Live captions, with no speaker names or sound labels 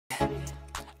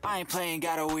I ain't playing,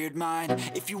 got a weird mind.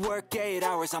 If you work 8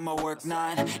 hours, I'ma work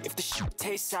 9. If the shit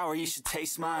tastes sour, you should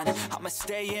taste mine. I'ma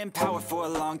stay in power for a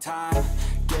long time.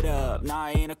 Get up, nah,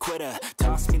 I ain't a quitter.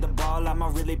 Toss me the ball, I'm a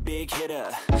really big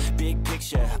hitter. Big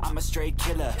picture, I'm a straight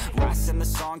killer. Rising the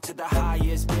song to the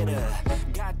highest bidder.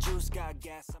 Got juice, got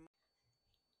gas,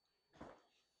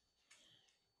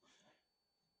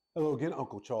 Hello again,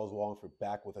 Uncle Charles Walhingford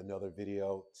back with another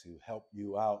video to help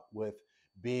you out with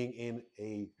being in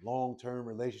a long-term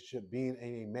relationship,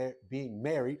 being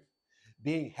married,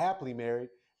 being happily married,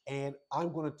 and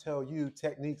I'm going to tell you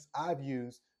techniques I've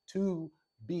used to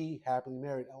be happily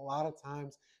married. A lot of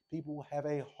times people have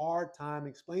a hard time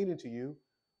explaining to you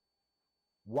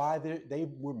why they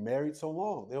were married so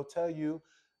long. They'll tell you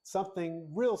something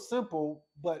real simple,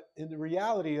 but in the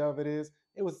reality of it is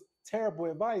it was terrible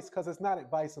advice, because it's not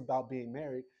advice about being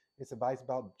married. It's advice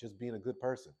about just being a good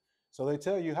person. So they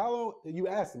tell you how long, you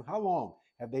ask them, how long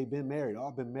have they been married? Oh,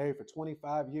 I've been married for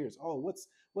 25 years. Oh, what's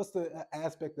the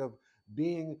aspect of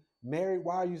being married?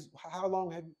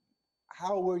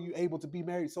 How were you able to be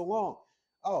married so long?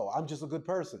 Oh, I'm just a good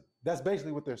person. That's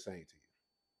basically what they're saying to you.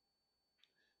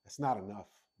 That's not enough.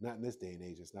 Not in this day and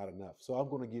age, it's not enough. So I'm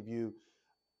going to give you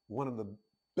one of the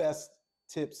best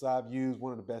tips I've used,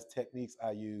 one of the best techniques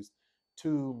I use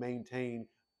to maintain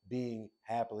being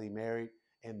happily married.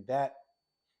 And that,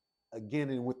 again,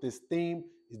 and with this theme,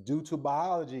 is due to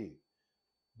biology.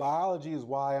 Biology is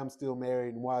why I'm still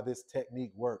married and why this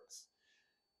technique works.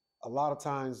 A lot of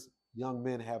times, young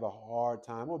men have a hard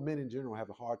time, or men in general have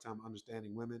a hard time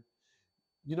understanding women.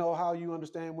 You know how you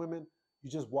understand women? You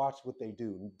just watch what they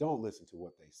do and don't listen to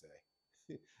what they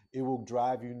say. It will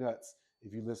drive you nuts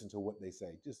if you listen to what they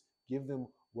say. Just give them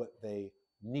what they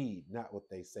need, not what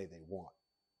they say they want.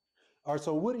 All right,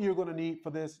 so what you're going to need for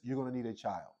this, you're going to need a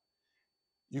child.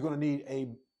 You're going to need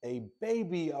a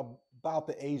baby about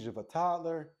the age of a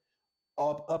toddler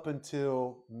up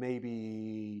until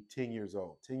maybe 10 years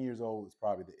old. 10 years old is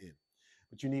probably the end.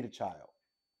 But you need a child.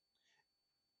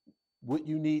 What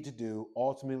you need to do,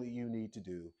 ultimately you need to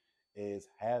do, is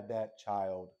have that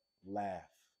child laugh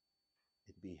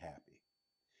and be happy.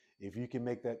 If you can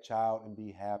make that child and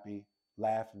be happy,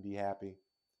 laugh and be happy,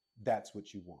 that's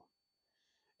what you want.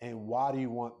 And why do you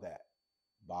want that?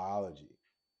 Biology.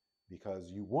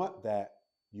 Because you want that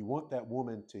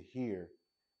woman to hear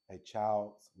a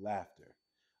child's laughter.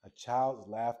 A child's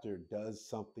laughter does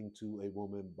something to a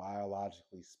woman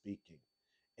biologically speaking.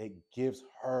 It gives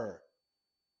her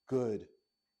good,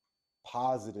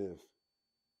 positive,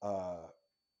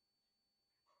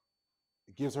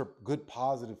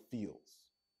 feels.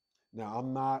 Now,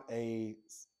 I'm not a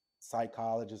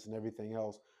psychologist and everything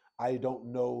else. I don't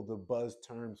know the buzz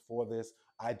terms for this.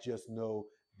 I just know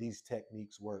these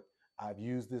techniques work. I've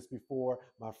used this before.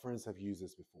 My friends have used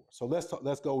this before. So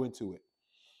let's go into it.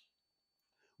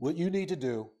 What you need to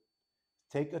do,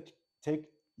 take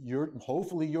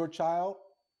hopefully your child,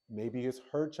 maybe it's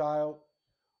her child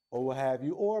or what have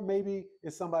you, or maybe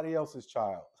it's somebody else's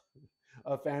child,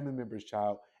 a family member's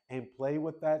child, and play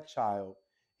with that child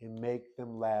and make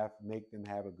them laugh, make them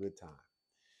have a good time.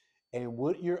 And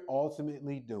what you're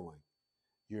ultimately doing,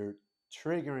 you're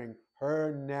triggering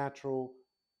her natural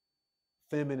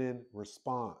feminine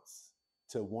response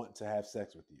to want to have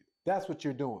sex with you. That's what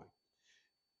you're doing.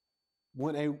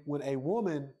 When a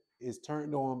woman is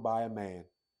turned on by a man,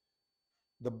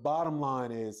 the bottom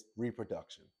line is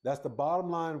reproduction. That's the bottom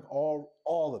line of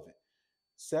all of it.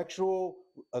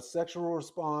 A sexual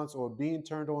response or being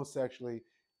turned on sexually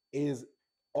is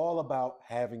all about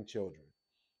having children.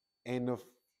 And the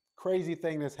crazy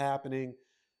thing that's happening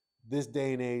this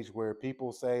day and age, where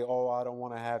people say, "Oh, I don't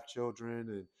want to have children,"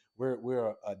 and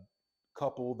we're a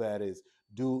couple that is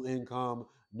dual income,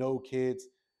 no kids.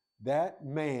 That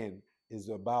man is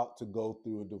about to go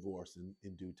through a divorce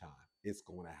in due time. It's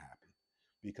going to happen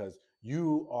because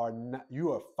you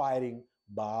are fighting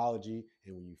biology,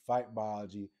 and when you fight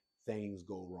biology, things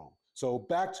go wrong. So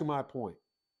back to my point.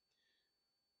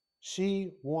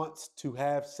 She wants to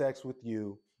have sex with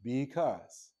you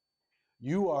because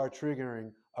you are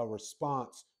triggering a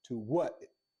response to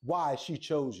why she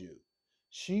chose you.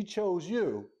 She chose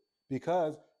you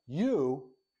because you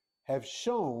have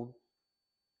shown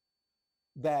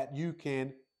that you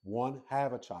can, one,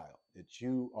 have a child, that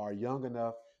you are young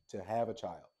enough to have a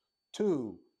child.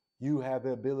 Two, you have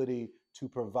the ability to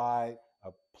provide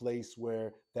a place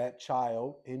where that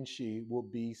child and she will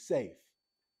be safe.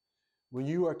 When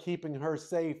you are keeping her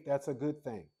safe, that's a good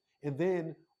thing. And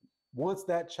then once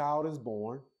that child is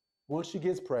born, once she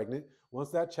gets pregnant,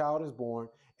 once that child is born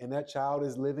and that child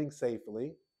is living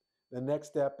safely, the next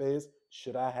step is,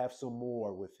 should I have some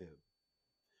more with him?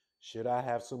 Should I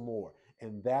have some more?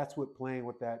 And that's what playing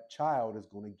with that child is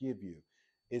going to give you.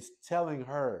 It's telling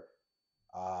her,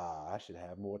 I should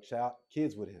have more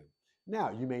kids with him.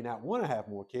 Now, you may not want to have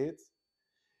more kids.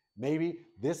 Maybe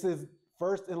this is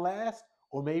first and last,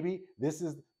 or maybe this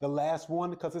is the last one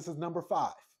because this is number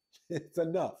 5. It's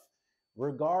enough.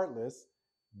 Regardless,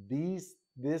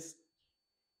 this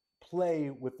play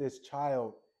with this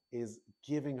child is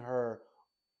giving her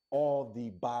all the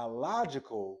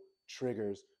biological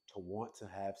triggers to want to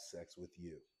have sex with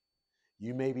you.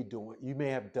 You may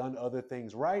have done other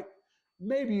things right.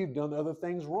 Maybe you've done other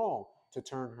things wrong to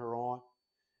turn her on.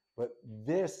 But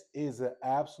this is an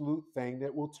absolute thing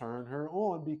that will turn her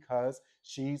on because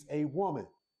she's a woman.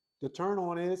 The turn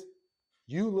on is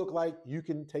you look like you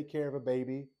can take care of a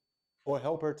baby or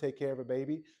help her take care of a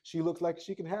baby. She looks like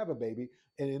she can have a baby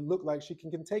and it look like she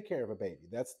can take care of a baby.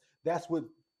 That's what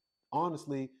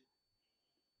honestly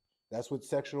that's what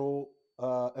sexual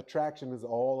attraction is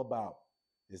all about.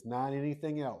 It's not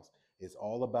anything else. It's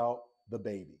all about the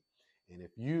baby. And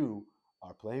if you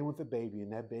are playing with the baby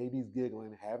and that baby's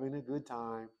giggling, having a good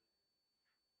time,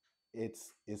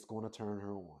 it's going to turn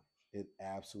her on. It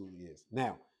absolutely is.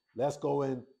 Now, let's go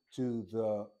into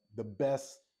the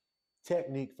best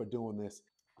technique for doing this.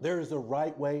 There is a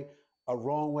right way, a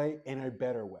wrong way, and a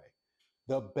better way.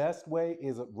 The best way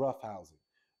is roughhousing.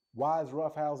 Why is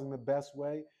roughhousing the best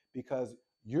way? Because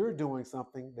you're doing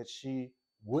something that she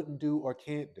wouldn't do or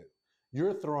can't do.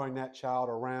 You're throwing that child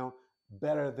around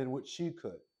better than what she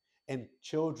could. And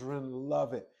children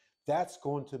love it. That's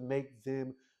going to make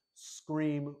them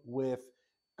scream with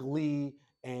glee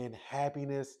and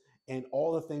happiness and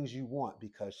all the things you want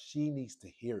because she needs to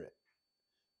hear it.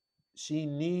 She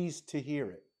needs to hear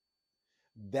it.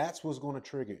 That's what's going to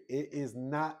trigger. It is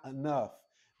not enough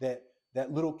that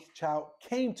that little child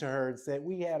came to her and said,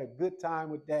 "We had a good time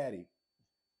with daddy."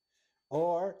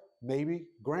 Or maybe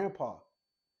grandpa.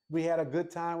 We had a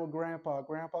good time with grandpa.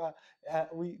 Grandpa,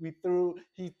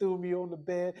 he threw me on the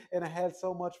bed and I had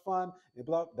so much fun. And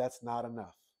blah, that's not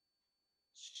enough.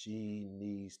 She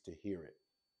needs to hear it.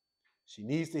 She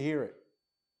needs to hear it.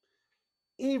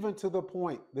 Even to the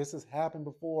point, this has happened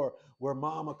before, where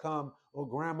mama come or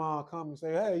grandma come and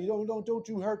say, "Hey, you don't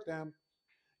you hurt them.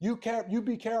 You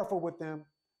be careful with them."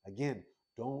 Again,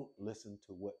 don't listen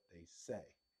to what they say.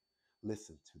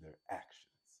 Listen to their actions.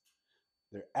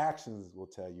 Their actions will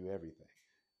tell you everything.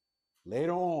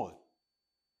 Later on,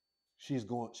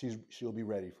 she'll be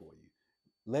ready for you.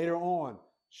 Later on,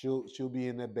 she'll be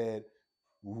in the bed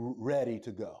ready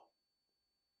to go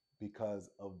because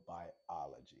of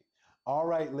biology. All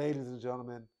right, ladies and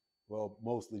gentlemen, well,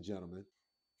 mostly gentlemen.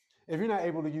 If you're not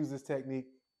able to use this technique,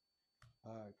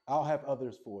 I'll have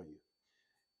others for you.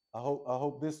 I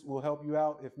hope this will help you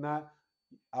out. If not,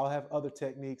 I'll have other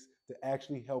techniques to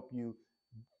actually help you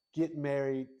get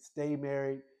married, stay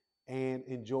married, and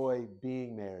enjoy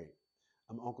being married.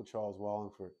 I'm Uncle Charles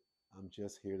Walhingford. I'm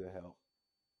just here to help.